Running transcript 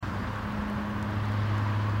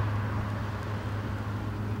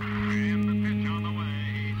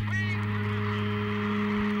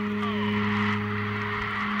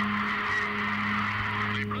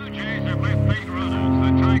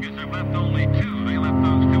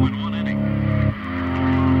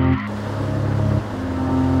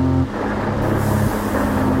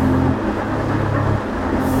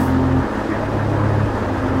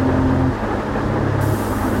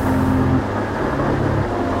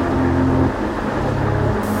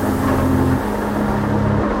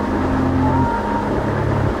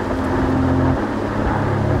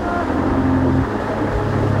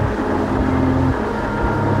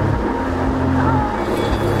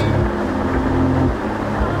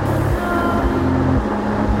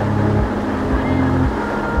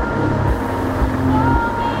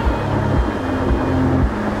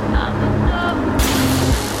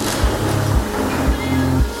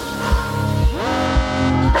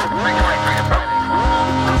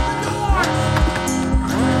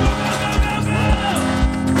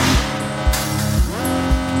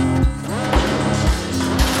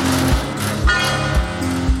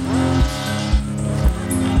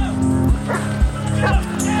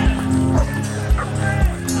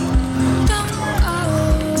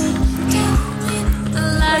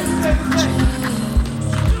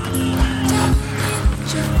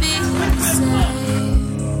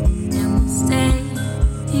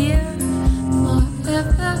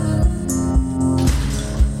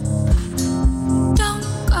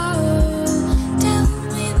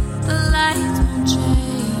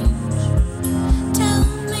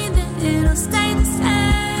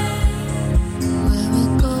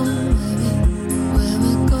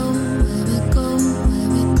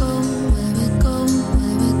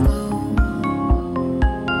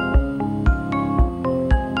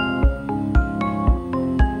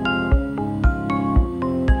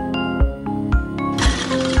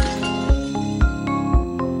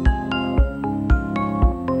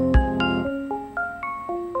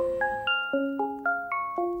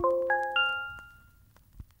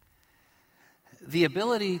The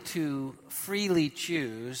ability to freely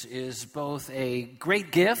choose is both a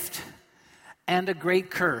great gift and a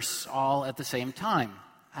great curse all at the same time.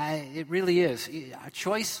 It really is. A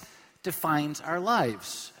choice defines our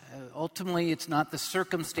lives. Ultimately, it's not the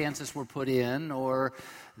circumstances we're put in or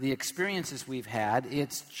the experiences we've had.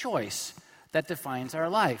 It's choice that defines our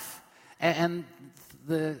life. And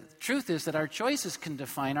the truth is that our choices can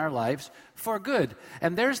define our lives for good.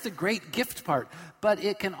 And there's the great gift part. But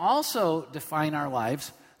it can also define our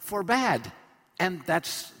lives for bad. And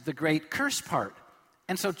that's the great curse part.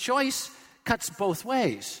 And so choice cuts both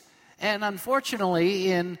ways. And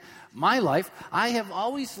unfortunately, in my life, I have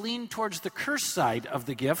always leaned towards the curse side of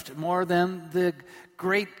the gift more than the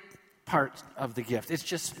great part of the gift. It's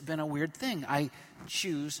just been a weird thing. I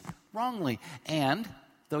choose wrongly. And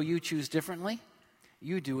though you choose differently,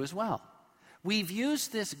 you do as well. We've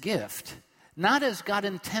used this gift not as God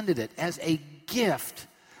intended it, as a gift,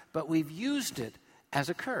 but we've used it as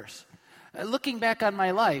a curse. Looking back on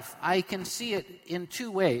my life, I can see it in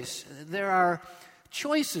two ways. There are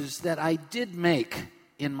choices that I did make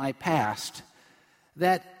in my past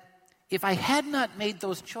that if I had not made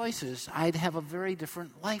those choices, I'd have a very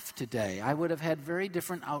different life today. I would have had very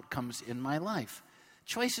different outcomes in my life.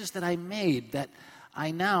 Choices that I made that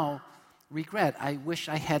I now regret. I wish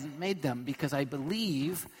I hadn't made them because I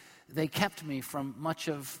believe they kept me from much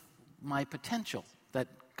of my potential that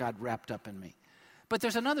God wrapped up in me. But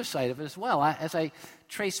there's another side of it as well. As I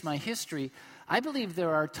trace my history, I believe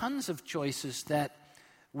there are tons of choices that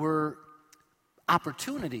were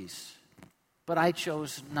opportunities, but I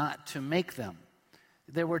chose not to make them.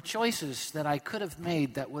 There were choices that I could have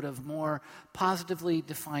made that would have more positively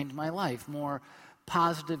defined my life, more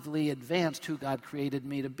positively advanced who God created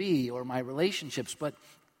me to be or my relationships, but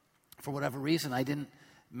for whatever reason, I didn't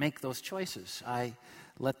make those choices. I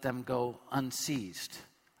let them go unseized.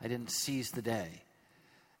 I didn't seize the day.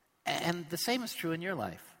 And the same is true in your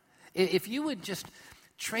life. If you would just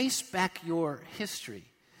trace back your history,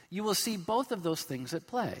 you will see both of those things at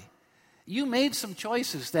play. You made some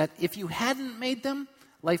choices that if you hadn't made them,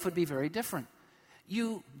 life would be very different.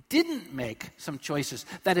 You didn't make some choices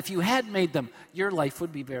that if you had made them, your life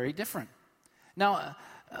would be very different. Now,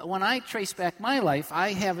 when I trace back my life,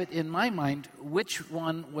 I have it in my mind which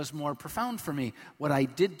one was more profound for me. What I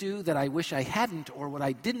did do that I wish I hadn't, or what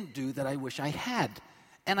I didn't do that I wish I had.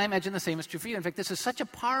 And I imagine the same is true for you. In fact, this is such a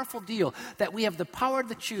powerful deal that we have the power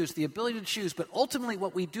to choose, the ability to choose, but ultimately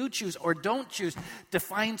what we do choose or don't choose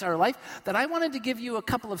defines our life, that I wanted to give you a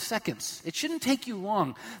couple of seconds. It shouldn't take you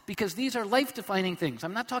long because these are life-defining things.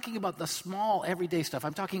 I'm not talking about the small, everyday stuff.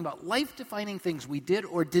 I'm talking about life-defining things we did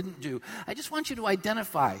or didn't do. I just want you to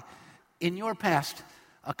identify in your past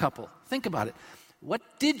a couple. Think about it. What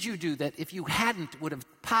did you do that if you hadn't would have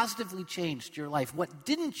positively changed your life? What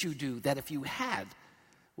didn't you do that if you had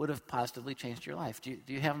would have positively changed your life? Do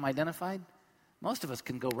you have them identified? Most of us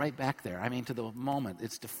can go right back there. I mean, to the moment.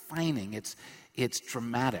 It's defining. It's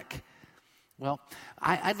dramatic. Well,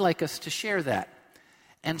 I'd like us to share that.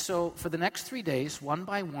 And so for the next 3 days, one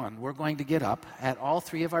by one, we're going to get up at all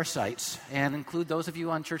three of our sites and include those of you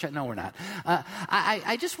on church. No, we're not.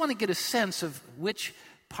 I just want to get a sense of which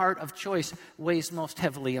part of choice weighs most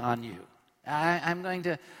heavily on you. I'm going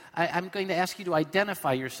to ask you to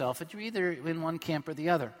identify yourself, that you're either in one camp or the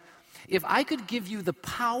other. If I could give you the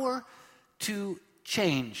power to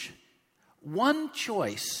change one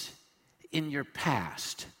choice in your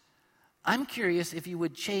past, I'm curious if you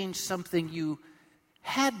would change something you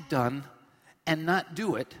had done and not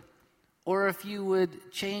do it, or if you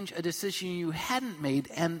would change a decision you hadn't made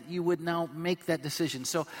and you would now make that decision.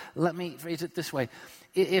 So let me phrase it this way.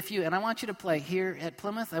 And I want you to play here at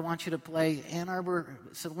Plymouth, I want you to play Ann Arbor,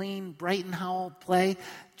 Saline, Brighton, Howell, play,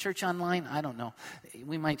 Church Online, I don't know.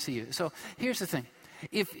 We might see you. So here's the thing.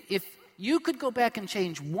 If you could go back and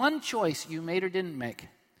change one choice you made or didn't make,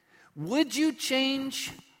 would you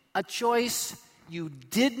change a choice you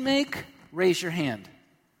did make? Raise your hand.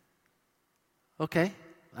 Okay,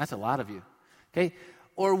 that's a lot of you. Okay,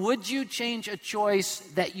 or would you change a choice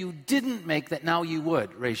that you didn't make that now you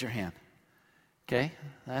would? Raise your hand. Okay,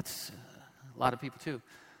 that's a lot of people too.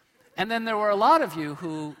 And then there were a lot of you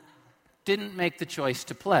who didn't make the choice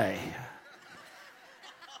to play.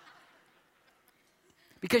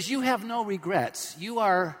 Because you have no regrets. You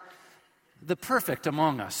are the perfect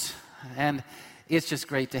among us. And it's just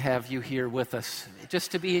great to have you here with us.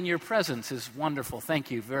 Just to be in your presence is wonderful.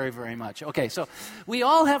 Thank you very, very much. Okay, so we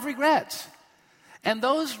all have regrets. And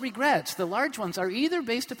those regrets, the large ones, are either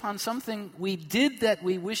based upon something we did that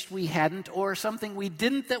we wished we hadn't, or something we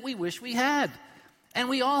didn't that we wish we had. And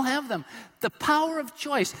we all have them. The power of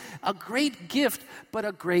choice, a great gift, but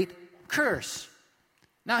a great curse.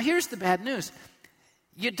 Now, here's the bad news.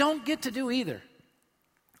 You don't get to do either.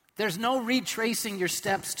 There's no retracing your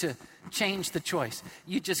steps to change the choice.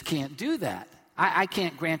 You just can't do that. I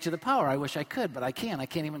can't grant you the power. I wish I could, but I can't. I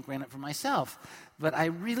can't even grant it for myself. But I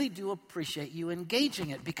really do appreciate you engaging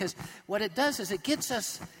it, because what it does is it gets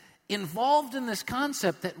us involved in this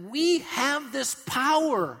concept that we have this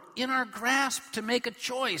power in our grasp to make a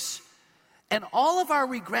choice. And all of our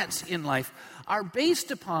regrets in life are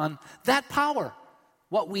based upon that power.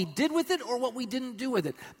 What we did with it or what we didn't do with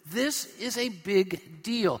it. This is a big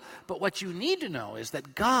deal. But what you need to know is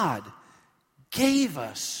that God gave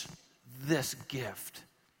us this gift,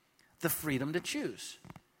 the freedom to choose.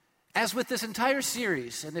 As with this entire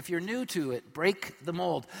series, and if you're new to it, Break the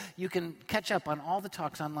Mold, you can catch up on all the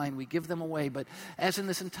talks online. We give them away. But as in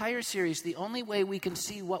this entire series, the only way we can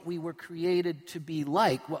see what we were created to be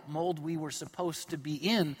like, what mold we were supposed to be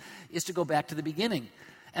in, is to go back to the beginning.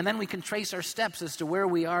 And then we can trace our steps as to where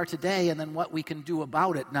we are today and then what we can do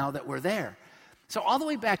about it now that we're there. So all the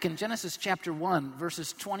way back in Genesis chapter 1,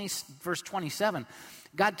 verse 27,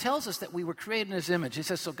 God tells us that we were created in his image. He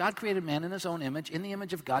says, so God created man in his own image. In the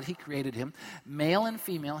image of God, he created him. Male and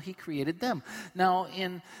female, he created them. Now,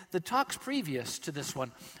 in the talks previous to this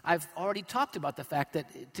one, I've already talked about the fact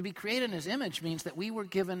that to be created in his image means that we were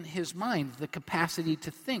given his mind, the capacity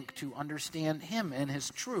to think, to understand him and his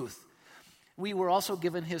truth. We were also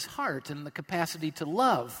given his heart and the capacity to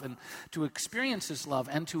love and to experience his love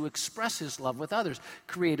and to express his love with others,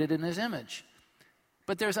 created in his image.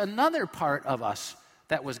 But there's another part of us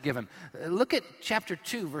that was given. Look at chapter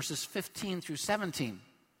 2, verses 15 through 17.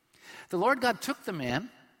 The Lord God took the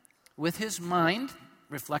man with his mind,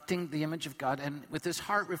 reflecting the image of God, and with his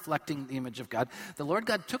heart reflecting the image of God. The Lord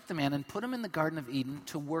God took the man and put him in the Garden of Eden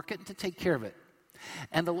to work it and to take care of it.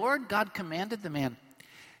 And the Lord God commanded the man,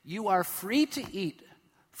 you are free to eat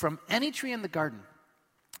from any tree in the garden,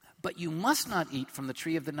 but you must not eat from the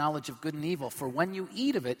tree of the knowledge of good and evil, for when you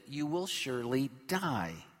eat of it, you will surely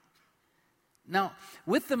die. Now,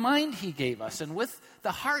 with the mind he gave us and with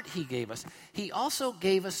the heart he gave us, he also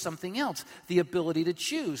gave us something else, the ability to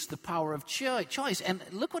choose, the power of choice. And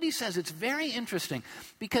look what he says. It's very interesting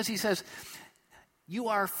because he says, you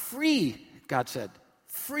are free, God said,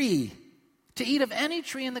 free to eat of any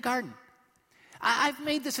tree in the garden. I've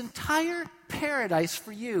made this entire paradise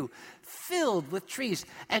for you, filled with trees,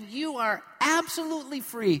 and you are absolutely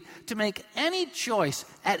free to make any choice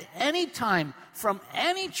at any time from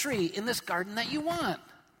any tree in this garden that you want.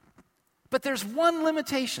 But there's one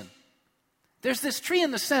limitation. There's this tree in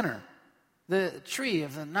the center, the tree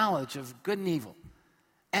of the knowledge of good and evil,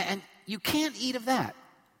 and you can't eat of that.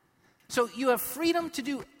 So you have freedom to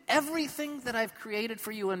do everything that I've created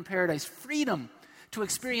for you in paradise, freedom to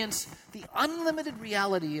experience the unlimited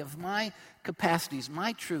reality of my capacities,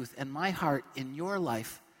 my truth, and my heart in your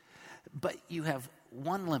life. But you have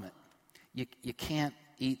one limit. You can't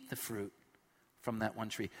eat the fruit from that one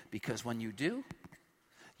tree. Because when you do,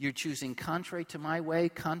 you're choosing contrary to my way,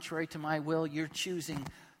 contrary to my will. You're choosing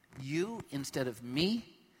you instead of me.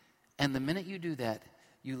 And the minute you do that,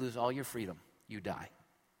 you lose all your freedom. You die.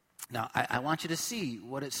 Now, I want you to see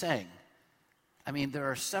what it's saying. I mean, there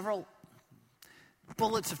are several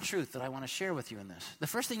bullets of truth that I want to share with you in this. The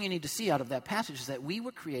first thing you need to see out of that passage is that we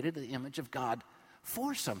were created in the image of God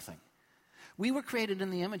for something. We were created in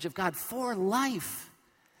the image of God for life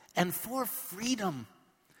and for freedom.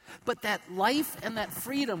 But that life and that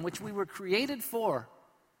freedom which we were created for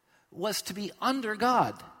was to be under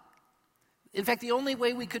God. In fact, the only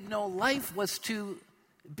way we could know life was to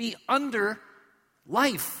be under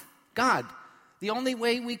life, God. The only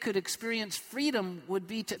way we could experience freedom would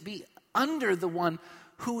be to be under the one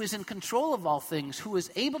who is in control of all things, who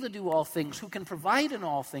is able to do all things, who can provide in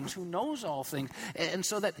all things, who knows all things, and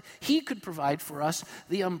so that he could provide for us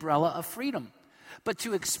the umbrella of freedom. But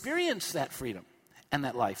to experience that freedom and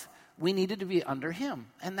that life, we needed to be under him.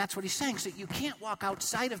 And that's what he's saying. So you can't walk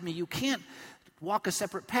outside of me. You can't walk a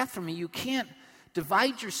separate path from me. You can't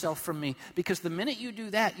divide yourself from me, because the minute you do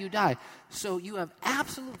that, you die. So you have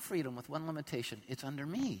absolute freedom with one limitation. It's under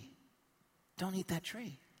me. Don't eat that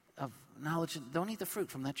tree of knowledge. Don't eat the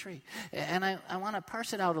fruit from that tree. And I want to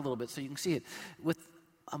parse it out a little bit so you can see it. With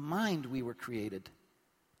a mind, we were created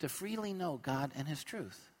to freely know God and his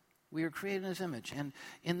truth. We were created in his image. And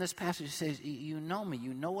in this passage it says, you know me,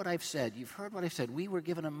 you know what I've said, you've heard what I've said. We were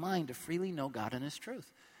given a mind to freely know God and his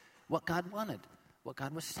truth. What God wanted, what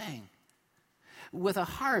God was saying. With a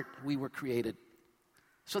heart, we were created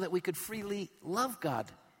so that we could freely love God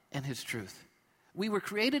and his truth. We were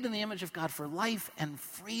created in the image of God for life and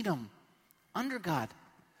freedom under God,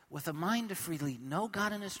 with a mind to freely know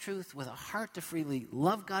God and his truth, with a heart to freely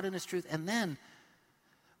love God and his truth, and then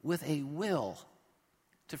with a will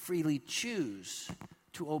to freely choose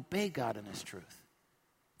to obey God and his truth.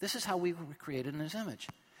 This is how we were created in his image.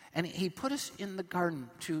 And he put us in the garden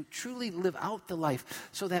to truly live out the life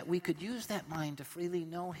so that we could use that mind to freely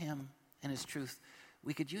know him and his truth.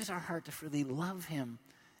 We could use our heart to freely love him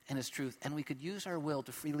and his truth. And we could use our will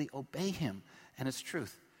to freely obey him and his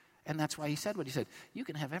truth. And that's why he said what he said. You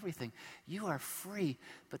can have everything. You are free,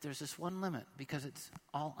 but there's this one limit because it's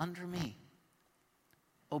all under me.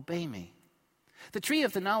 Obey me. The tree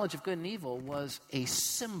of the knowledge of good and evil was a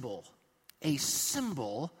symbol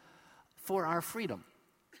for our freedom.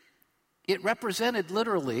 It represented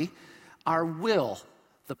literally our will,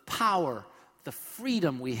 the power, the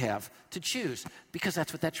freedom we have to choose, because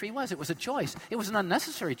that's what that tree was. It was a choice. It was an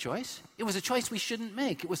unnecessary choice. It was a choice we shouldn't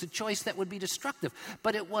make. It was a choice that would be destructive,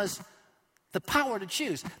 but it was the power to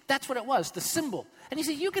choose. That's what it was, the symbol. And he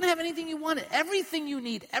said, you can have anything you want, everything you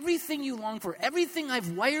need, everything you long for, everything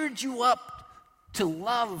I've wired you up to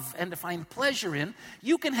love and to find pleasure in,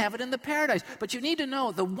 you can have it in the paradise. But you need to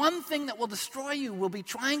know the one thing that will destroy you will be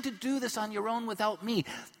trying to do this on your own without me.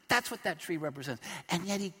 That's what that tree represents. And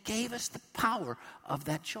yet he gave us the power of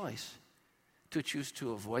that choice. To choose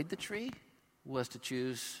to avoid the tree was to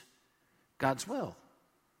choose God's will,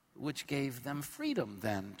 which gave them freedom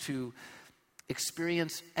then to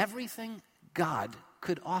experience everything God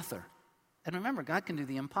could author. And remember, God can do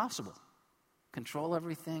the impossible. Control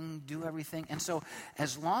everything, do everything. And so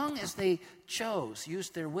as long as they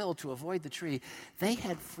used their will to avoid the tree, they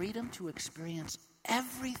had freedom to experience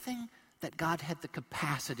everything that God had the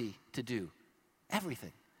capacity to do.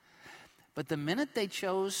 Everything. But the minute they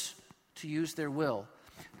chose to use their will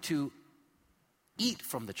to eat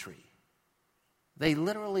from the tree, they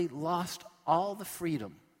literally lost all the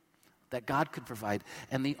freedom that God could provide.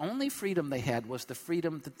 And the only freedom they had was the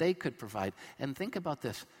freedom that they could provide. And think about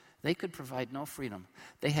this. They could provide no freedom.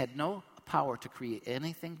 They had no power to create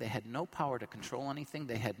anything. They had no power to control anything.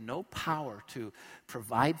 They had no power to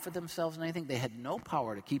provide for themselves anything. They had no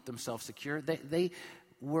power to keep themselves secure. They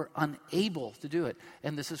were unable to do it.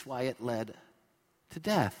 And this is why it led to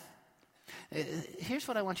death. Here's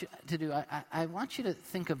what I want you to do. I want you to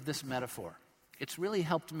think of this metaphor. It's really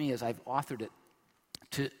helped me as I've authored it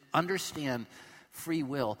to understand free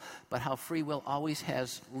will, but how free will always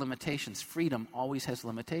has limitations. Freedom always has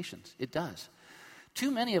limitations. It does.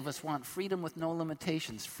 Too many of us want freedom with no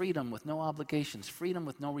limitations, freedom with no obligations, freedom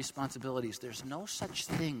with no responsibilities. There's no such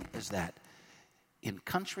thing as that in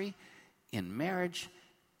country, in marriage,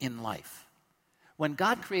 in life. When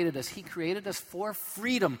God created us, he created us for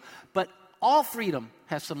freedom, but all freedom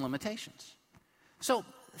has some limitations. So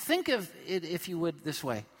think of it, if you would, this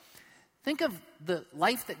way. Think of the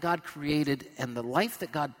life that God created and the life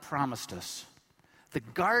that God promised us. The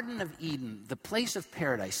Garden of Eden, the place of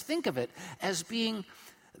paradise. Think of it as being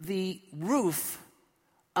the roof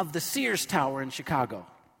of the Sears Tower in Chicago.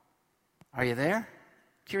 Are you there?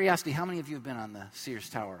 Curiosity, how many of you have been on the Sears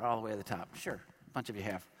Tower all the way to the top? Sure, a bunch of you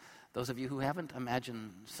have. Those of you who haven't,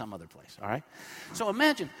 imagine some other place, all right? So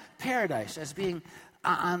imagine paradise as being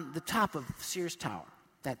on the top of Sears Tower,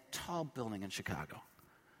 that tall building in Chicago.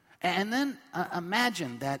 And then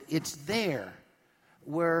imagine that it's there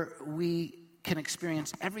where we can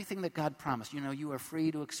experience everything that God promised. You know, you are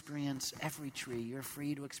free to experience every tree. You're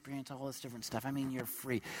free to experience all this different stuff. I mean, you're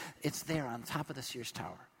free. It's there on top of the Sears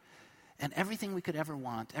Tower. And everything we could ever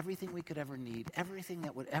want, everything we could ever need, everything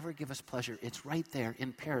that would ever give us pleasure, it's right there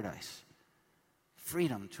in paradise.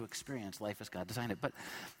 Freedom to experience life as God designed it. But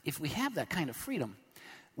if we have that kind of freedom,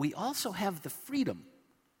 we also have the freedom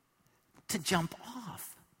to jump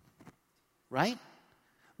off. Right?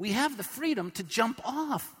 We have the freedom to jump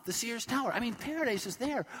off the Sears Tower. I mean, paradise is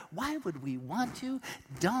there. Why would we want to?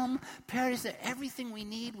 Dumb. Paradise is there. Everything we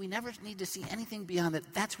need. We never need to see anything beyond it.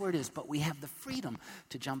 That's where it is. But we have the freedom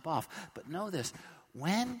to jump off. But know this.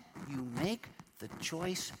 When you make the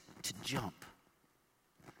choice to jump,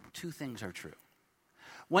 two things are true.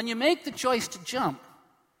 When you make the choice to jump,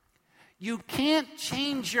 you can't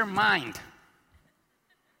change your mind.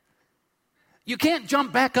 You can't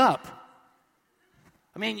jump back up.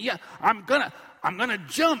 I mean, yeah, I'm gonna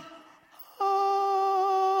jump.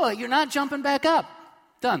 Oh, you're not jumping back up.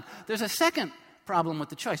 Done. There's a second problem with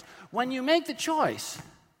the choice. When you make the choice,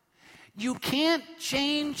 you can't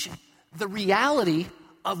change the reality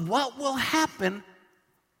of what will happen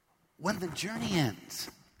when the journey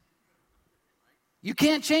ends. You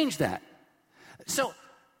can't change that. So,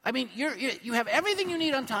 I mean, you have everything you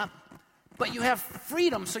need on top, but you have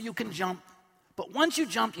freedom so you can jump. But once you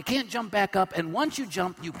jump, you can't jump back up. And once you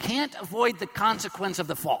jump, you can't avoid the consequence of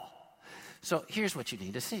the fall. So here's what you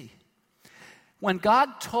need to see. When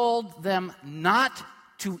God told them not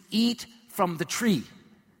to eat from the tree.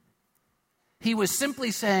 He was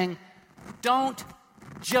simply saying, don't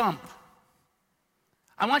jump.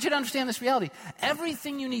 I want you to understand this reality.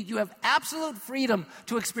 Everything you need, you have absolute freedom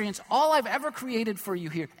to experience all I've ever created for you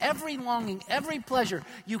here. Every longing, every pleasure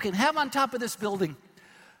you can have on top of this building.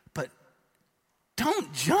 But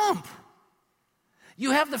don't jump.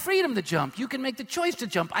 You have the freedom to jump. You can make the choice to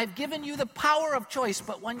jump. I've given you the power of choice,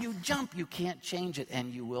 but when you jump, you can't change it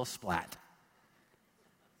and you will splat.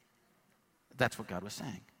 That's what God was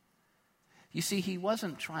saying. You see, he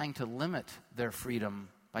wasn't trying to limit their freedom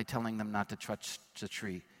by telling them not to touch the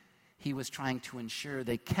tree. He was trying to ensure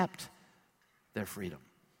they kept their freedom.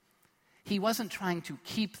 He wasn't trying to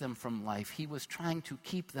keep them from life. He was trying to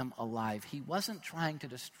keep them alive. He wasn't trying to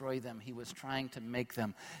destroy them. He was trying to make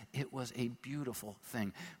them. It was a beautiful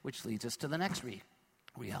thing, which leads us to the next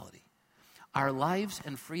reality. Our lives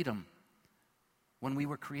and freedom, when we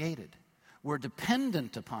were created, were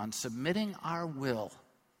dependent upon submitting our will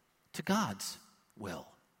to God's will.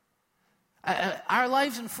 Our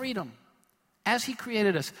lives and freedom, as he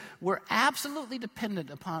created us, were absolutely dependent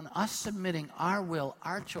upon us submitting our will,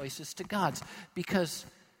 our choices to God's. Because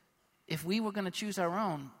if we were going to choose our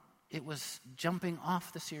own, it was jumping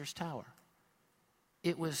off the Sears Tower.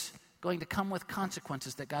 It was going to come with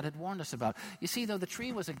consequences that God had warned us about. You see, though the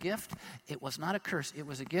tree was a gift, it was not a curse. It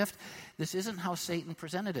was a gift. This isn't how Satan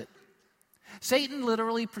presented it. Satan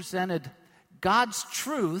literally presented God's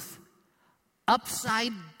truth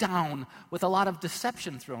upside down with a lot of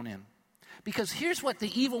deception thrown in. Because here's what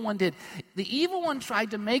the evil one did. The evil one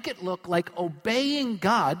tried to make it look like obeying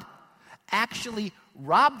God actually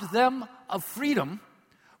robbed them of freedom,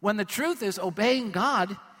 when the truth is obeying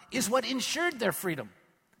God is what ensured their freedom.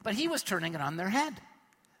 But he was turning it on their head.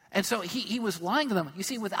 And so he was lying to them. You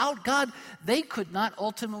see, without God, they could not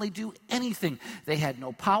ultimately do anything. They had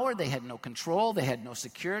no power, they had no control, they had no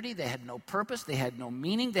security, they had no purpose, they had no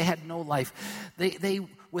meaning, they had no life. They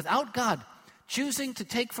without God, choosing to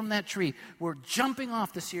take from that tree, were jumping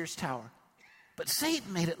off the Sears Tower. But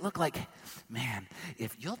Satan made it look like, man,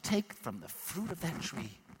 if you'll take from the fruit of that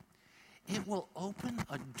tree, it will open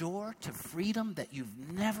a door to freedom that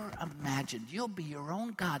you've never imagined. You'll be your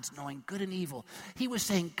own gods, knowing good and evil. He was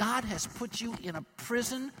saying, God has put you in a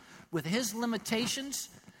prison with his limitations,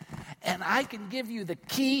 and I can give you the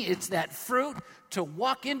key, it's that fruit, to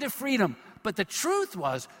walk into freedom. But the truth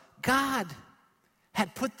was, God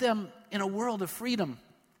had put them in a world of freedom.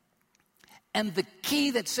 And the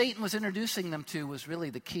key that Satan was introducing them to was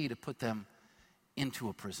really the key to put them into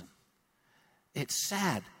a prison. It's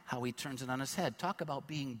sad how he turns it on his head. Talk about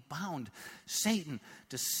being bound. Satan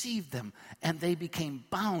deceived them, and they became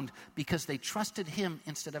bound because they trusted him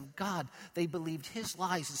instead of God. They believed his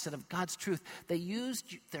lies instead of God's truth. They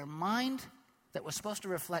used their mind that was supposed to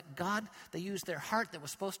reflect God. They used their heart that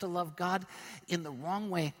was supposed to love God in the wrong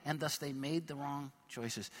way, and thus they made the wrong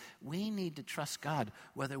choices. We need to trust God,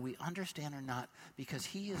 whether we understand or not, because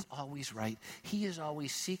he is always right. He is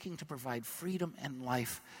always seeking to provide freedom and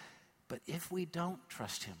life. But if we don't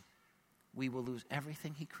trust him, we will lose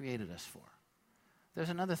everything he created us for. There's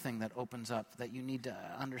another thing that opens up that you need to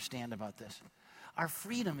understand about this. Our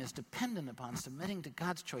freedom is dependent upon submitting to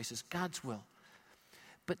God's choices, God's will.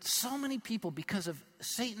 But so many people, because of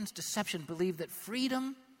Satan's deception, believe that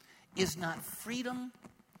freedom is not freedom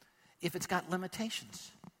if it's got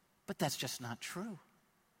limitations. But that's just not true.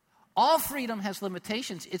 All freedom has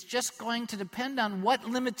limitations. It's just going to depend on what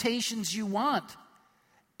limitations you want.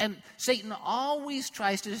 And Satan always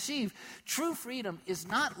tries to deceive. True freedom is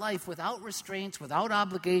not life without restraints, without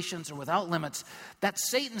obligations, or without limits. That's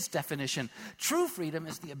Satan's definition. True freedom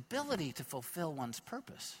is the ability to fulfill one's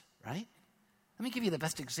purpose, right? Let me give you the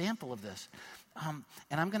best example of this. And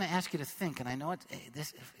I'm going to ask you to think, and I know it's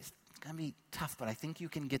going to be tough, but I think you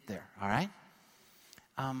can get there, all right?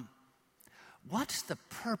 What's the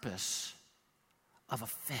purpose of a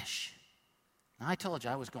fish? Now, I told you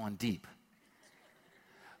I was going deep.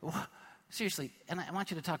 Seriously, and I want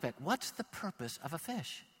you to talk back. What's the purpose of a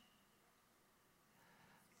fish?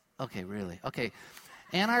 Okay, really? Okay.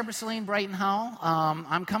 Ann Arbor, Saline, Brighton, Howell.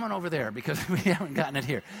 I'm coming over there because we haven't gotten it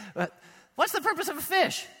here. But what's the purpose of a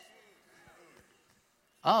fish?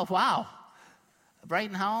 Oh, wow.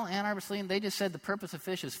 Brighton, Howell, Ann Arbor, Saline, they just said the purpose of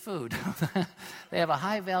fish is food. They have a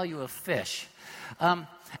high value of fish. And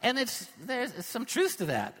there's some truth to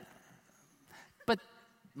that. But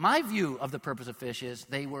my view of the purpose of fish is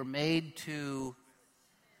they were made to,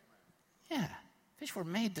 fish were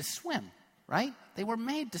made to swim, right? They were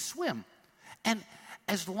made to swim. And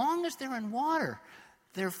as long as they're in water,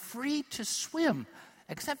 they're free to swim,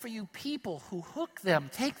 except for you people who hook them,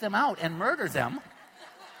 take them out, and murder them.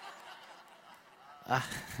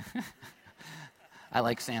 I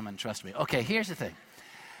like salmon, trust me. Okay, here's the thing.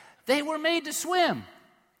 They were made to swim.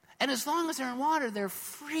 And as long as they're in water, they're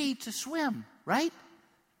free to swim, right?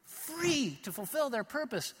 Free to fulfill their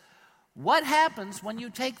purpose. What happens when you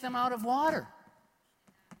take them out of water?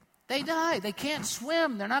 They die. They can't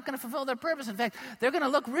swim. They're not going to fulfill their purpose. In fact, they're going to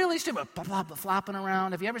look really stupid, flopping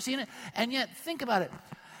around. Have you ever seen it? And yet, think about it.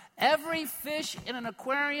 Every fish in an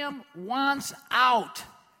aquarium wants out.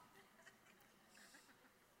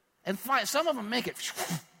 And some of them make it,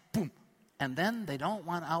 boom, and then they don't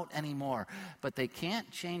want out anymore. But they can't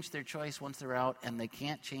change their choice once they're out, and they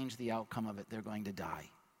can't change the outcome of it. They're going to die.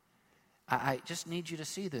 I just need you to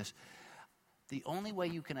see this. The only way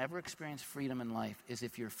you can ever experience freedom in life is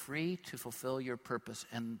if you're free to fulfill your purpose.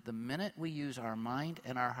 And the minute we use our mind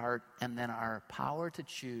and our heart and then our power to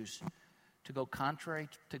choose to go contrary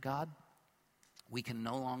to God, we can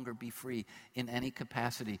no longer be free in any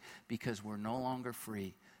capacity because we're no longer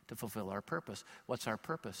free to fulfill our purpose. What's our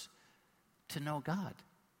purpose? To know God,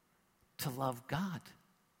 to love God,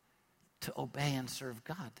 to obey and serve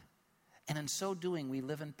God. And in so doing, we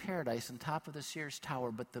live in paradise on top of the Sears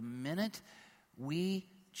Tower. But the minute we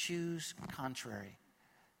choose contrary,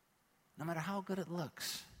 no matter how good it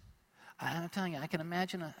looks, I'm telling you, I can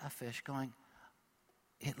imagine a fish going,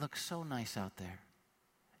 it looks so nice out there.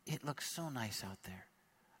 It looks so nice out there.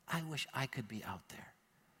 I wish I could be out there.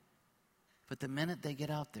 But the minute they get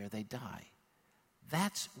out there, they die.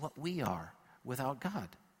 That's what we are without God.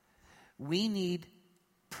 We need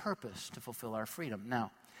purpose to fulfill our freedom.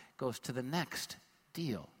 Now, it goes to the next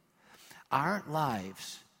deal. Our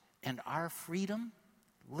lives and our freedom,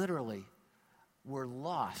 literally, were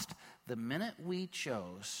lost the minute we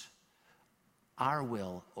chose our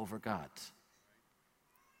will over God's.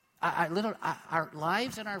 Our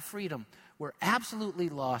lives and our freedom were absolutely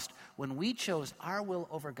lost when we chose our will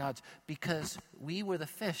over God's because we were the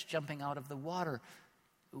fish jumping out of the water.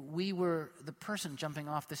 We were the person jumping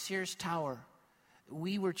off the Sears Tower.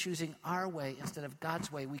 We were choosing our way instead of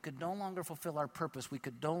God's way. We could no longer fulfill our purpose. We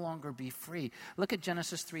could no longer be free. Look at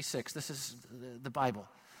Genesis 3:6. This is the Bible.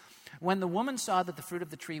 When the woman saw that the fruit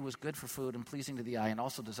of the tree was good for food and pleasing to the eye and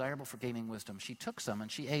also desirable for gaining wisdom, she took some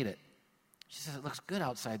and she ate it. She says, it looks good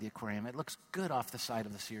outside the aquarium. It looks good off the side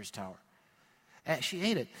of the Sears Tower. She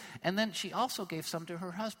ate it. And then she also gave some to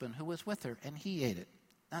her husband who was with her, and he ate it.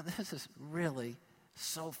 Now, this is really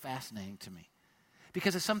so fascinating to me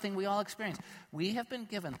because it's something we all experience. We have been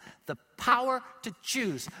given the power to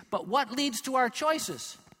choose, but what leads to our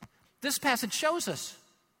choices? This passage shows us.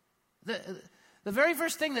 The very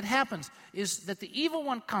first thing that happens is that the evil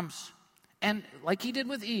one comes and, like he did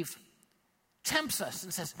with Eve, tempts us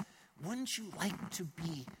and says, wouldn't you like to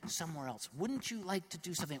be somewhere else? Wouldn't you like to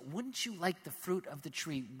do something? Wouldn't you like the fruit of the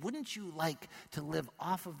tree? Wouldn't you like to live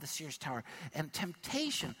off of the Sears Tower? And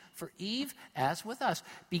temptation for Eve, as with us,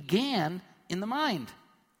 began in the mind.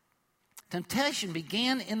 Temptation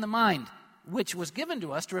began in the mind, which was given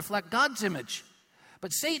to us to reflect God's image.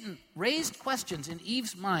 But Satan raised questions in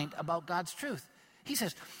Eve's mind about God's truth. He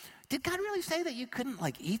says, did God really say that you couldn't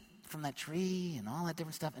eat from that tree and all that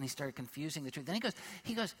different stuff? And he started confusing the truth. Then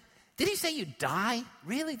he goes, did he say you die?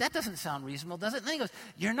 Really? That doesn't sound reasonable, does it? And then he goes,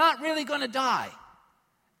 you're not really going to die.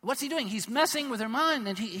 What's he doing? He's messing with her mind,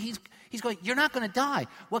 and he's going, you're not going to die.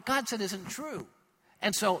 What God said isn't true.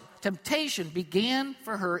 And so temptation began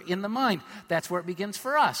for her in the mind. That's where it begins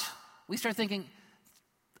for us. We start thinking,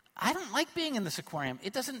 I don't like being in this aquarium.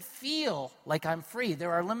 It doesn't feel like I'm free.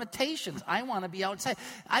 There are limitations. I want to be outside.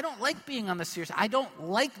 I don't like being on the Sears. I don't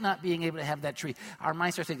like not being able to have that tree. Our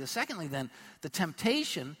mind starts thinking. Secondly, then, the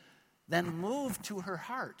temptation then moved to her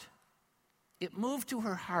heart. It moved to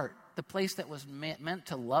her heart, the place that was meant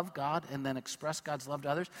to love God and then express God's love to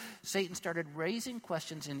others. Satan started raising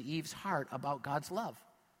questions in Eve's heart about God's love.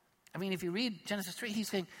 I mean, if you read Genesis 3, he's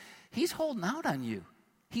saying, he's holding out on you.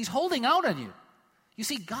 He's holding out on you. You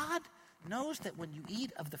see, God knows that when you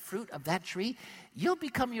eat of the fruit of that tree, you'll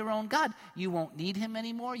become your own God. You won't need him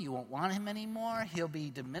anymore. You won't want him anymore. He'll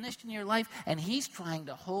be diminished in your life, and he's trying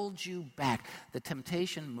to hold you back. The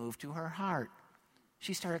temptation moved to her heart.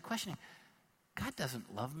 She started questioning, God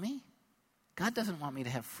doesn't love me. God doesn't want me to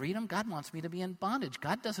have freedom. God wants me to be in bondage.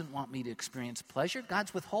 God doesn't want me to experience pleasure.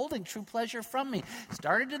 God's withholding true pleasure from me.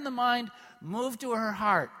 Started in the mind, moved to her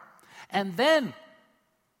heart. And then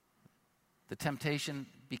the temptation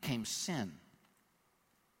became sin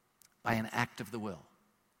by an act of the will.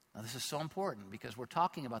 Now, this is so important because we're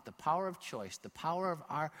talking about the power of choice, the power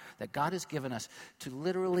that God has given us to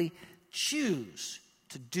literally choose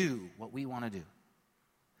to do what we want to do.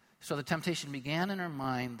 So the temptation began in her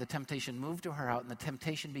mind, the temptation moved to her heart, and the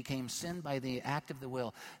temptation became sin by the act of the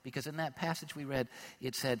will. Because in that passage we read,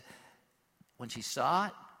 it said, when she saw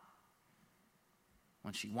it,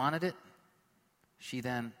 when she wanted it, she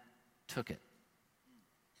then took it.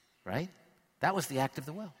 Right? That was the act of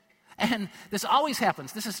the will. And this always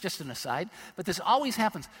happens. This is just an aside, but this always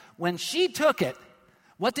happens. When she took it,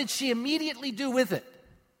 what did she immediately do with it?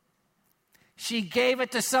 She gave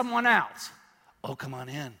it to someone else. Oh, come on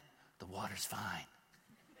in. The water's fine.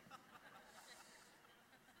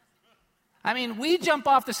 I mean, we jump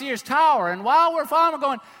off the Sears Tower, and while we're falling, we're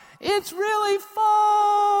going, it's really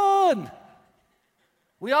fun.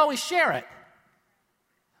 We always share it.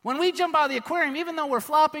 When we jump out of the aquarium, even though we're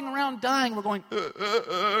flopping around dying, we're going,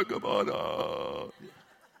 come on.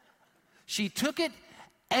 She took it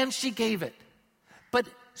and she gave it. But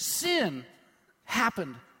sin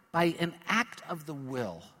happened by an act of the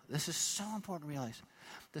will. This is so important to realize.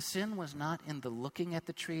 The sin was not in the looking at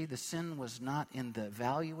the tree. The sin was not in the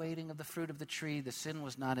evaluating of the fruit of the tree. The sin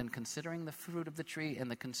was not in considering the fruit of the tree. And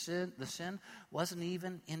the sin wasn't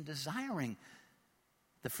even in desiring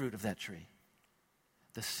the fruit of that tree.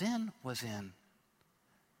 The sin was in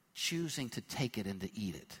choosing to take it and to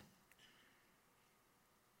eat it.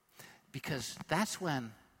 Because that's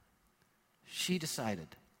when she decided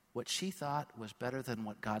what she thought was better than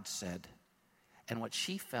what God said, and what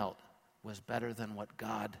she felt was better than what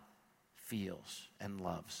God feels and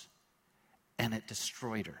loves. And it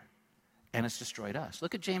destroyed her. And it's destroyed us.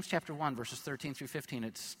 Look at James chapter 1, verses 13 through 15.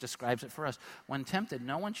 It describes it for us. When tempted,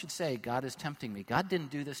 no one should say, God is tempting me. God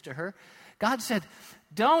didn't do this to her. God said,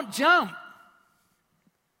 don't jump.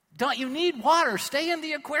 You need water. Stay in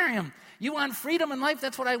the aquarium. You want freedom and life.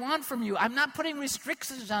 That's what I want from you. I'm not putting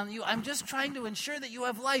restrictions on you. I'm just trying to ensure that you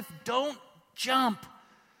have life. Don't jump.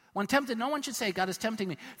 When tempted, no one should say, God is tempting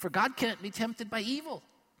me. For God can't be tempted by evil.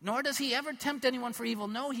 Nor does he ever tempt anyone for evil.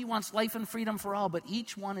 No, he wants life and freedom for all. But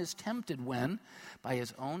each one is tempted when, by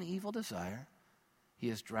his own evil desire, he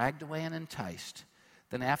is dragged away and enticed.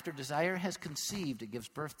 Then after desire has conceived, it gives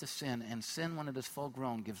birth to sin. And sin, when it is full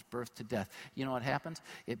grown, gives birth to death. You know what happens?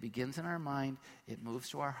 It begins in our mind, it moves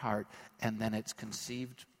to our heart, and then it's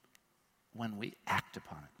conceived when we act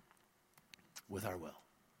upon it with our will.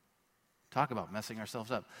 Talk about messing ourselves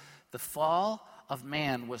up. The fall of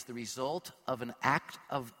man was the result of an act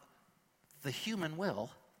of the human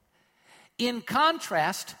will in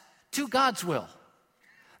contrast to God's will.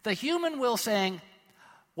 The human will saying,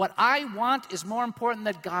 what I want is more important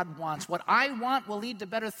than God wants. What I want will lead to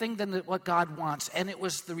better things than what God wants. And it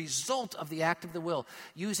was the result of the act of the will,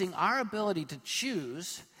 using our ability to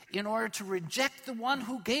choose in order to reject the one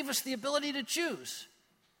who gave us the ability to choose.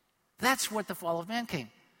 That's what the fall of man came.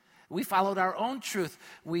 We followed our own truth,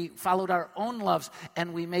 we followed our own loves,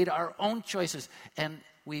 and we made our own choices, and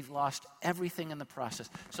we've lost everything in the process.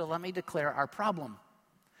 So let me declare our problem.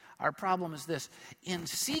 Our problem is this: in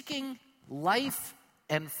seeking life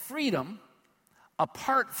and freedom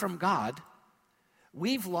apart from God,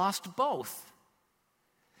 we've lost both.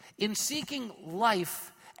 In seeking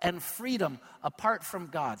life and freedom apart from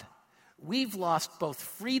God, we've lost both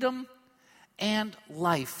freedom and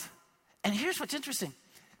life. And here's what's interesting.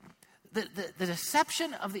 The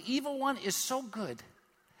deception of the evil one is so good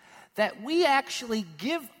that we actually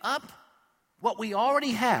give up what we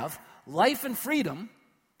already have, life and freedom,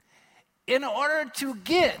 in order to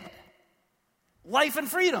get life and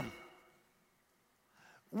freedom.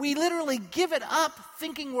 We literally give it up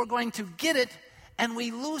thinking we're going to get it, and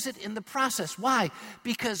we lose it in the process. Why?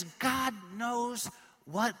 Because God knows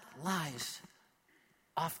what lies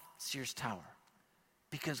off Sears Tower.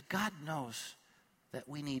 Because God knows that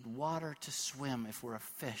we need water to swim if we're a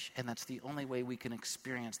fish, and that's the only way we can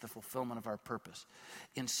experience the fulfillment of our purpose.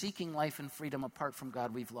 In seeking life and freedom apart from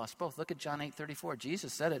God, we've lost both. Look at John 8:34.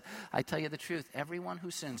 Jesus said it. I tell you the truth, everyone who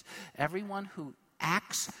sins, everyone who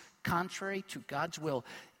acts contrary to God's will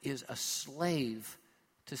is a slave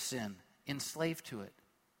to sin, enslaved to it.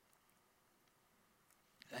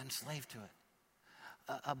 Enslaved to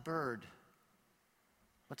it. A bird.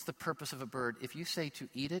 What's the purpose of a bird? If you say to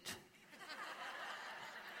eat it,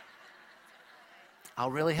 I'll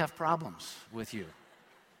really have problems with you,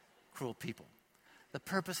 cruel people. The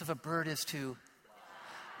purpose of a bird is to,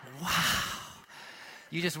 wow,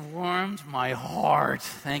 you just warmed my heart.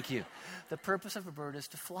 Thank you. The purpose of a bird is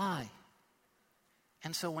to fly.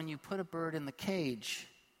 And so when you put a bird in the cage,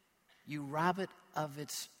 you rob it of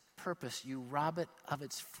its purpose. You rob it of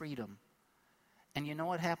its freedom. And you know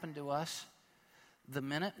what happened to us? The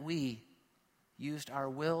minute we used our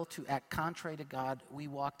will to act contrary to God, we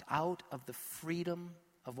walked out of the freedom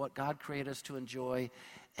of what God created us to enjoy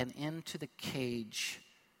and into the cage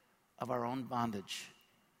of our own bondage.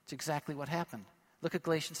 It's exactly what happened. Look at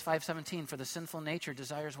Galatians 5:17. For the sinful nature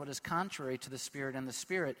desires what is contrary to the Spirit, and the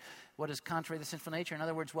Spirit what is contrary to the sinful nature. In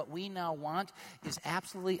other words, what we now want is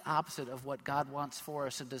absolutely opposite of what God wants for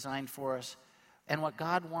us and designed for us. And what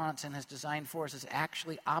God wants and has designed for us is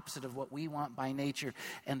actually opposite of what we want by nature.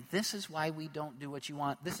 And this is why we don't do what you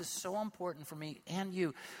want. This is so important for me and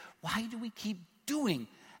you. Why do we keep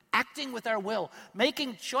acting with our will,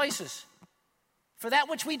 making choices for that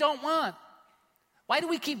which we don't want? Why do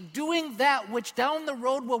we keep doing that which down the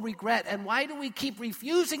road we'll regret? And why do we keep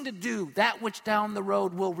refusing to do that which down the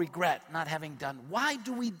road we'll regret not having done? Why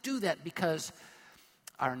do we do that? Because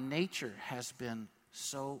our nature has been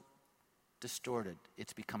so distorted.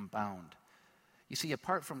 It's become bound. You see,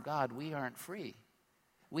 apart from God, we aren't free.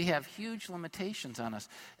 We have huge limitations on us.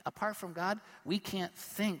 Apart from God, we can't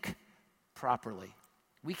think properly.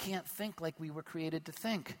 We can't think like we were created to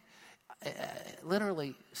think.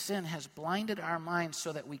 Literally, sin has blinded our minds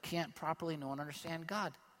so that we can't properly know and understand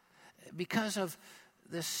God. Because of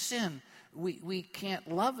this sin, we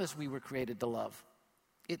can't love as we were created to love.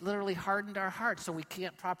 It literally hardened our hearts so we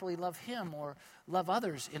can't properly love Him or love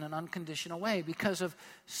others in an unconditional way. Because of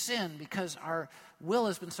sin, because our will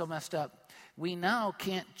has been so messed up, we now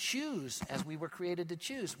can't choose as we were created to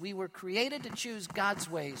choose. We were created to choose God's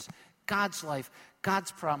ways, God's life,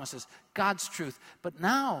 God's promises, God's truth. But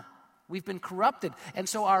now we've been corrupted. And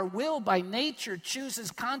so our will by nature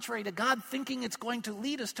chooses contrary to God, thinking it's going to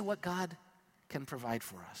lead us to what God can provide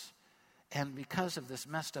for us. And because of this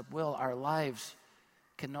messed up will, our lives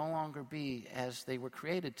can no longer be as they were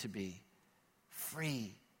created to be,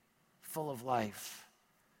 free, full of life.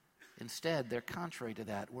 Instead, they're contrary to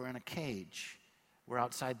that. We're in a cage. We're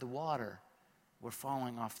outside the water. We're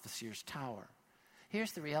falling off the Sears Tower.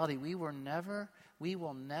 Here's the reality. We will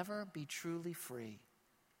never be truly free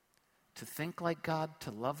to think like God,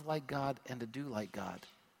 to love like God, and to do like God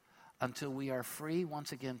until we are free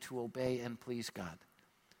once again to obey and please God.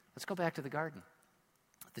 Let's go back to the garden.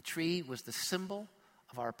 The tree was the symbol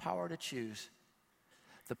of our power to choose.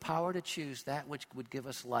 The power to choose that which would give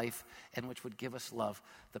us life and which would give us love.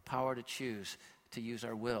 The power to choose to use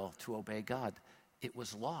our will to obey God. It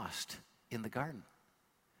was lost in the garden.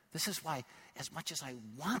 This is why, as much as I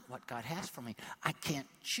want what God has for me, I can't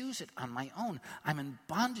choose it on my own. I'm in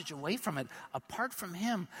bondage away from it. Apart from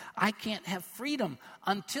Him, I can't have freedom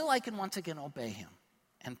until I can once again obey Him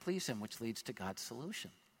and please Him, which leads to God's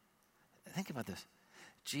solution. Think about this.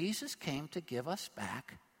 Jesus came to give us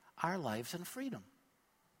back our lives and freedom.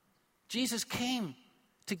 Jesus came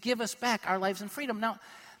to give us back our lives and freedom. Now,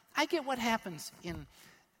 I get what happens in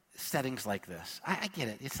settings like this. I get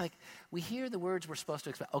it. It's like we hear the words we're supposed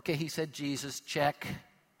to expect. Okay, He said Jesus, check.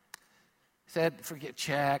 Said forget,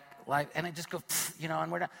 check. Life, and it just goes,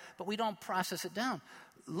 and we're done. But we don't process it down.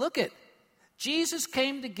 Look at, Jesus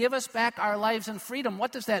came to give us back our lives and freedom.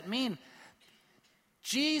 What does that mean?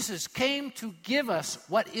 Jesus came to give us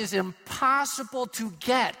what is impossible to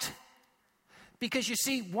get. Because you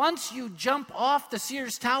see, once you jump off the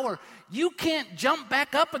Sears Tower, you can't jump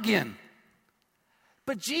back up again.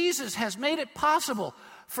 But Jesus has made it possible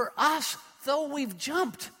for us, though we've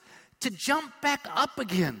jumped, to jump back up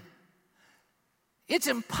again. It's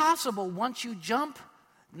impossible once you jump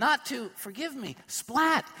not to, forgive me,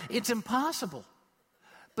 splat. It's impossible.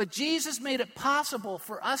 But Jesus made it possible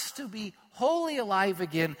for us to be wholly alive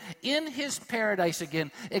again, in His paradise again,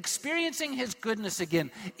 experiencing His goodness again.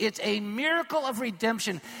 It's a miracle of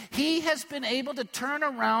redemption. He has been able to turn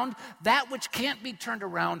around that which can't be turned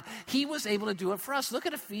around. He was able to do it for us. Look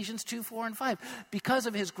at Ephesians 2, 4, and 5. Because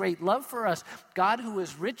of His great love for us, God, who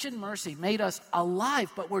is rich in mercy, made us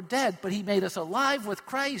alive, but we're dead, but He made us alive with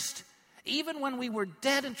Christ. Even when we were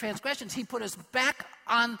dead in transgressions, He put us back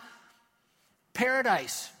on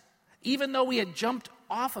paradise, even though we had jumped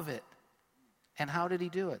off of it. And how did He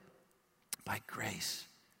do it? By grace.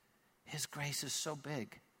 His grace is so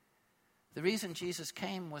big. The reason Jesus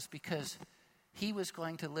came was because He was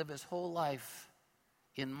going to live His whole life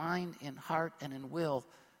in mind, in heart, and in will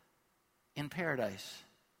in paradise.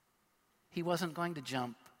 He wasn't going to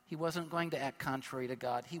jump. He wasn't going to act contrary to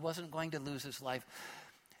God. He wasn't going to lose His life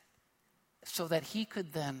so that He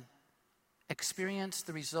could then experience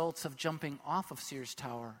the results of jumping off of Sears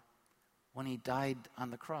Tower when He died on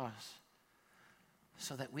the cross,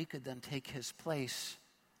 so that we could then take His place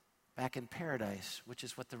back in paradise, which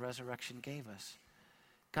is what the resurrection gave us.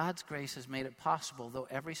 God's grace has made it possible, though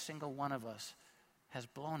every single one of us has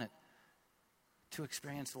blown it, to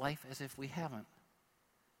experience life as if we haven't,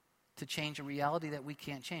 to change a reality that we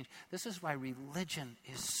can't change. This is why religion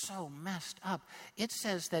is so messed up. It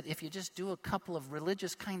says that if you just do a couple of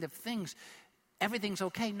religious kind of things, everything's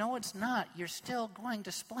okay. No, it's not. You're still going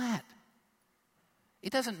to splat.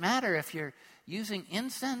 It doesn't matter if you're using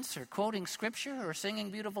incense or quoting scripture or singing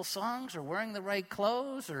beautiful songs or wearing the right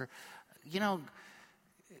clothes or,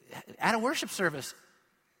 at a worship service,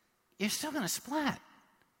 you're still going to splat.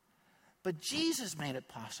 But Jesus made it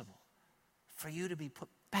possible for you to be put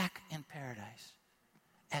back in paradise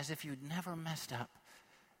as if you'd never messed up.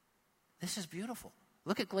 This is beautiful.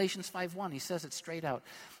 Look at Galatians 5:1. He says it straight out.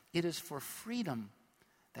 It is for freedom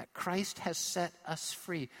that Christ has set us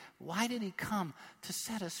free. Why did he come? To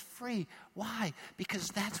set us free. Why? Because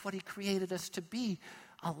that's what he created us to be,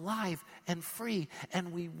 alive and free.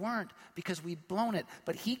 And we weren't because we'd blown it.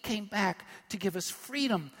 But he came back to give us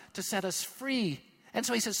freedom, to set us free. And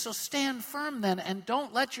so he says, so stand firm then, and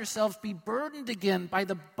don't let yourselves be burdened again by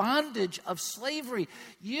the bondage of slavery.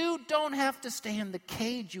 You don't have to stay in the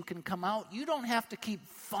cage. You can come out. You don't have to keep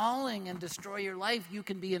falling and destroy your life. You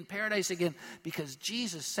can be in paradise again because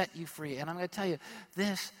Jesus set you free. And I'm going to tell you,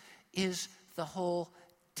 this is the whole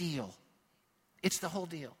deal. It's the whole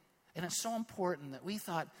deal. And it's so important that we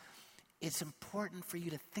thought it's important for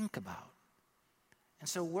you to think about. And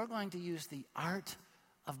so we're going to use the art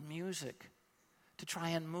of music to try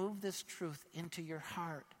and move this truth into your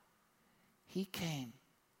heart. He came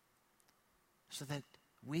so that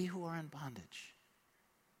we who are in bondage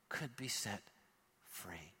could be set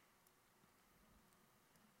free.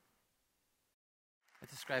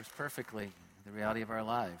 It describes perfectly the reality of our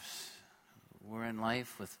lives. We're in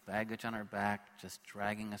life with baggage on our back, just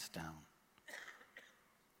dragging us down.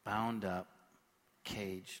 Bound up,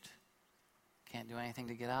 caged. Can't do anything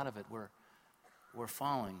to get out of it. We're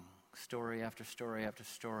falling. Story after story after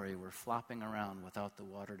story, we're flopping around without the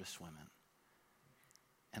water to swim in.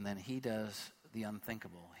 And then he does the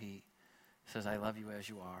unthinkable. He says, I love you as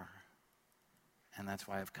you are, and that's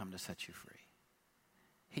why I've come to set you free.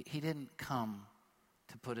 He didn't come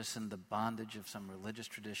to put us in the bondage of some religious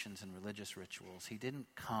traditions and religious rituals. He didn't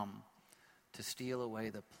come to steal away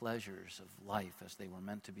the pleasures of life as they were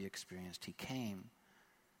meant to be experienced. He came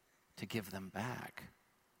to give them back,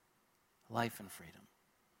 life and freedom.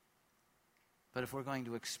 But if we're going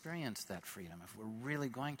to experience that freedom, if we're really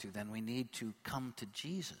going to, then we need to come to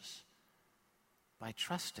Jesus by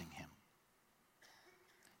trusting him.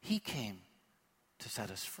 He came to set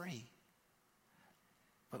us free.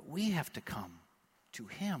 But we have to come to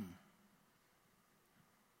him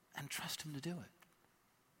and trust him to do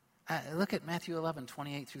it. Look at Matthew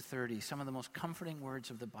 11:28-30, some of the most comforting words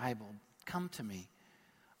of the Bible. Come to me,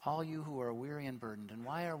 all you who are weary and burdened. And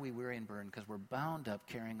why are we weary and burdened? Because we're bound up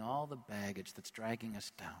carrying all the baggage that's dragging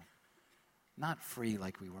us down. Not free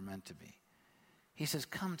like we were meant to be. He says,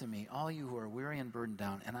 come to me, all you who are weary and burdened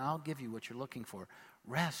down, and I'll give you what you're looking for.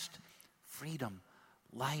 Rest, freedom,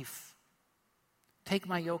 life. Take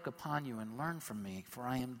my yoke upon you and learn from me, for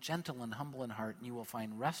I am gentle and humble in heart, and you will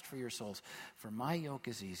find rest for your souls. For my yoke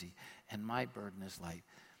is easy, and my burden is light.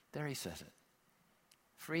 There he says it.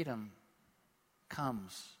 Freedom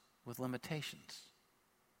comes with limitations.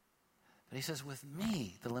 But he says, with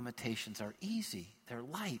me, the limitations are easy. They're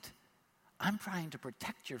light. I'm trying to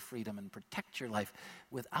protect your freedom and protect your life.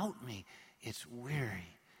 Without me, it's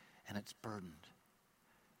weary and it's burdened.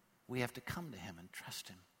 We have to come to him and trust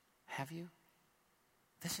him. Have you?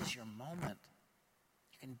 This is your moment.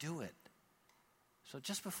 You can do it. So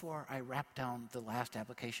just before I wrap down the last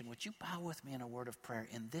application, would you bow with me in a word of prayer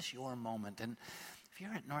in this your moment? And if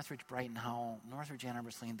you're at Northridge, Brighton, Howell, Northridge, Ann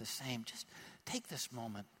Arbor, Saline, the same, just take this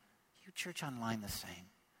moment. You Church Online, the same.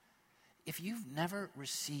 If you've never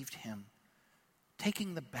received him,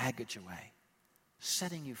 taking the baggage away,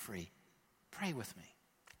 setting you free, pray with me.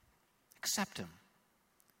 Accept him.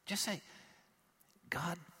 Just say,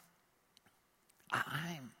 God,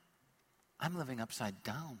 I'm living upside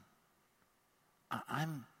down.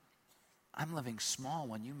 I'm living small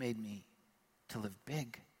when you made me to live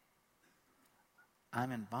big.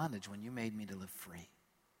 I'm in bondage when you made me to live free.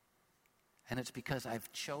 And it's because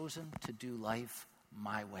I've chosen to do life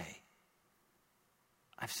my way.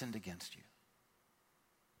 I've sinned against you.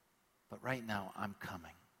 But right now, I'm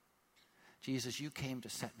coming. Jesus, you came to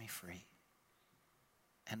set me free.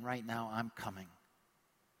 And right now, I'm coming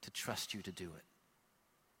to trust you to do it.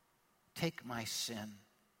 Take my sin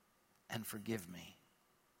and forgive me.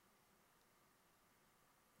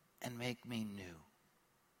 And make me new.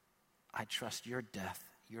 I trust your death,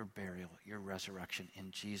 your burial, your resurrection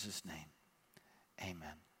in Jesus' name.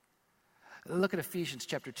 Amen. Look at Ephesians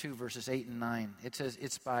chapter 2, verses 8 and 9. It says,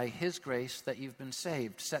 it's by his grace that you've been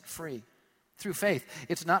saved, set free, through faith.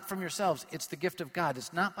 It's not from yourselves. It's the gift of God.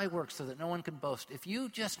 It's not by works so that no one can boast. If you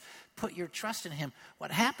just put your trust in him,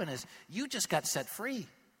 what happened is you just got set free.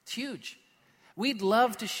 It's huge. We'd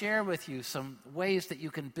love to share with you some ways that you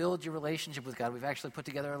can build your relationship with God. We've actually put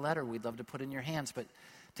together a letter we'd love to put in your hands, but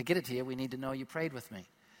to get it to you, we need to know you prayed with me.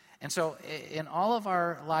 And so in all of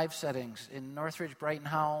our live settings, in Northridge, Brighton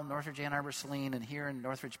Howell, Northridge, Ann Arbor, Saline, and here in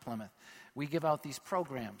Northridge, Plymouth, we give out these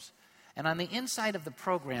programs. And on the inside of the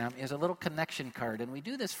program is a little connection card, and we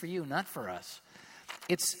do this for you, not for us.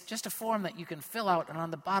 It's just a form that you can fill out, and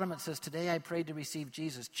on the bottom it says, "Today I prayed to receive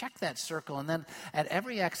Jesus." Check that circle, and then at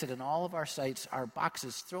every exit in all of our sites, our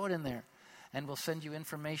boxes, throw it in there, and we'll send you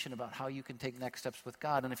information about how you can take next steps with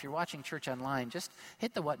God. And if you're watching church online, just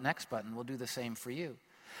hit the What Next button. We'll do the same for you.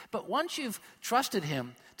 But once you've trusted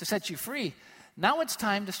Him to set you free, now it's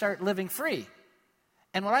time to start living free.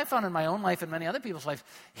 And what I found in my own life and many other people's life,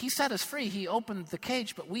 He set us free. He opened the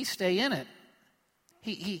cage, but we stay in it.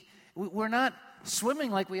 We're not swimming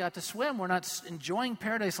like we ought to swim. We're not enjoying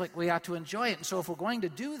paradise like we ought to enjoy it. And so if we're going to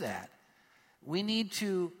do that, we need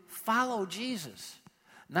to follow Jesus.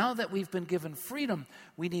 Now that we've been given freedom,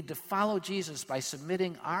 we need to follow Jesus by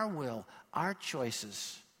submitting our will, our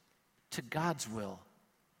choices, to God's will,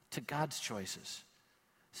 to God's choices.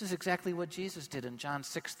 This is exactly what Jesus did in John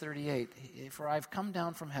 6:38. "For I've come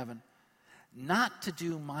down from heaven, not to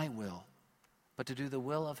do my will, but to do the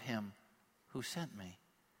will of Him who sent me."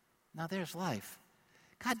 Now there's life.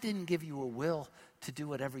 God didn't give you a will to do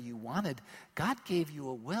whatever you wanted. God gave you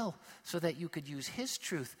a will so that you could use His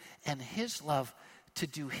truth and His love to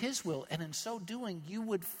do His will. And in so doing, you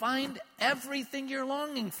would find everything you're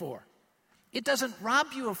longing for. It doesn't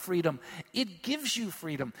rob you of freedom. It gives you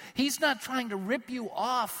freedom. He's not trying to rip you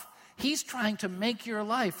off. He's trying to make your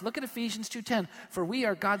life. Look at Ephesians 2:10. "For we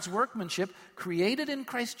are God's workmanship, created in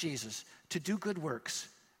Christ Jesus to do good works,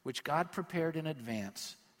 which God prepared in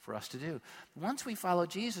advance for us to do." Once we follow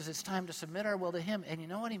Jesus, it's time to submit our will to Him. And you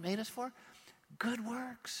know what He made us for? Good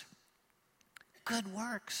works. Good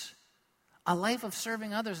works. A life of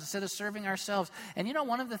serving others instead of serving ourselves. And you know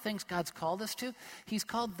one of the things God's called us to? He's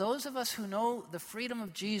called those of us who know the freedom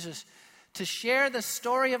of Jesus to share the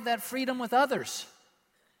story of that freedom with others.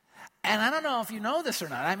 And I don't know if you know this or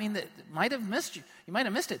not. I mean, it might have missed you. You might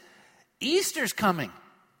have missed it. Easter's coming.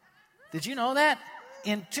 Did you know that?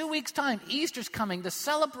 In 2 weeks' time, Easter's coming, the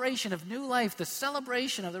celebration of new life, the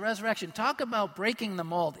celebration of the resurrection. Talk about breaking the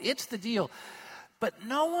mold. It's the deal. But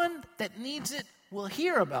no one that needs it will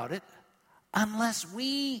hear about it unless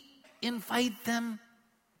we invite them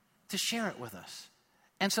to share it with us.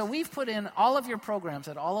 And so we've put in all of your programs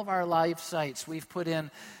at all of our live sites. We've put in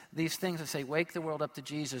these things that say, "Wake the world up to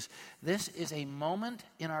Jesus." This is a moment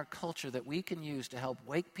in our culture that we can use to help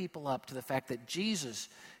wake people up to the fact that Jesus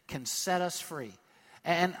can set us free.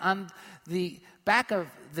 And on the back of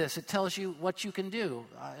this, it tells you what you can do.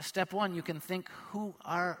 Step 1, you can think, who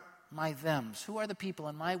are my thems? Who are the people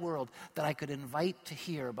in my world that I could invite to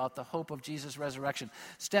hear about the hope of Jesus' resurrection?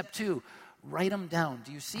 Step 2, write them down.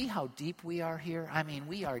 Do you see how deep we are here? I mean,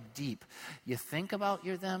 we are deep. You think about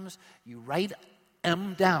your thems, you write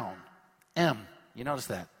them down. M, you notice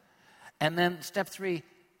that. And then step 3,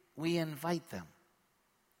 we invite them.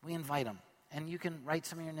 We invite them. And you can write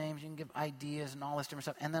some of your names, you can give ideas and all this different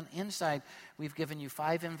stuff. And then inside, we've given you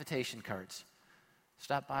 5 invitation cards.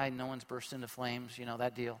 Stop by, no one's burst into flames, you know,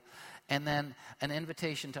 that deal. And then an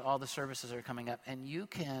invitation to all the services that are coming up. And you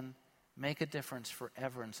can make a difference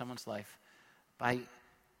forever in someone's life by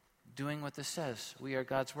doing what this says. We are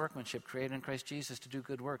God's workmanship, created in Christ Jesus to do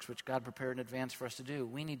good works, which God prepared in advance for us to do.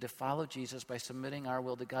 We need to follow Jesus by submitting our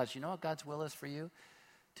will to God's. You know what God's will is for you?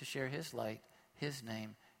 To share His light, His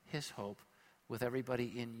name, His hope with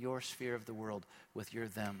everybody in your sphere of the world, with your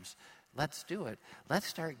thems. Let's do it. Let's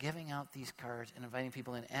start giving out these cards and inviting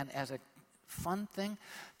people in. And as a fun thing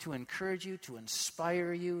to encourage you, to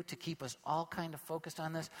inspire you, to keep us all kind of focused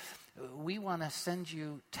on this, we want to send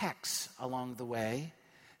you texts along the way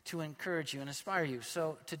to encourage you and inspire you.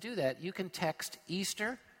 So to do that, you can text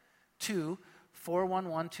Easter to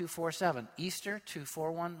 411-247. Easter to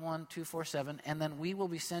 411-247. And then we will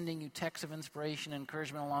be sending you texts of inspiration and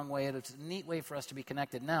encouragement along the way. It's a neat way for us to be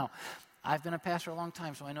connected. Now, I've been a pastor a long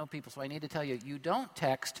time, so I know people. So I need to tell you, you don't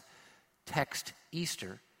text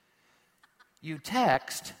Easter. You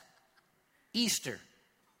text Easter.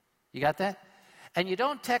 You got that? And you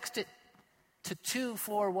don't text it to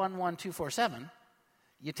 2411247.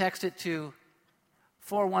 You text it to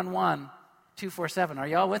 411-247. Are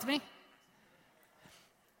you all with me?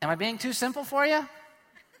 Am I being too simple for you?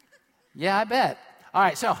 Yeah, I bet. All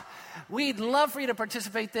right, so we'd love for you to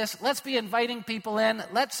participate in this. Let's be inviting people in.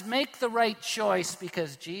 Let's make the right choice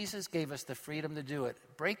because Jesus gave us the freedom to do it.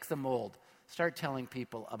 Break the mold. Start telling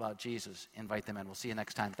people about Jesus. Invite them in. We'll see you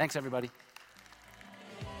next time. Thanks, everybody.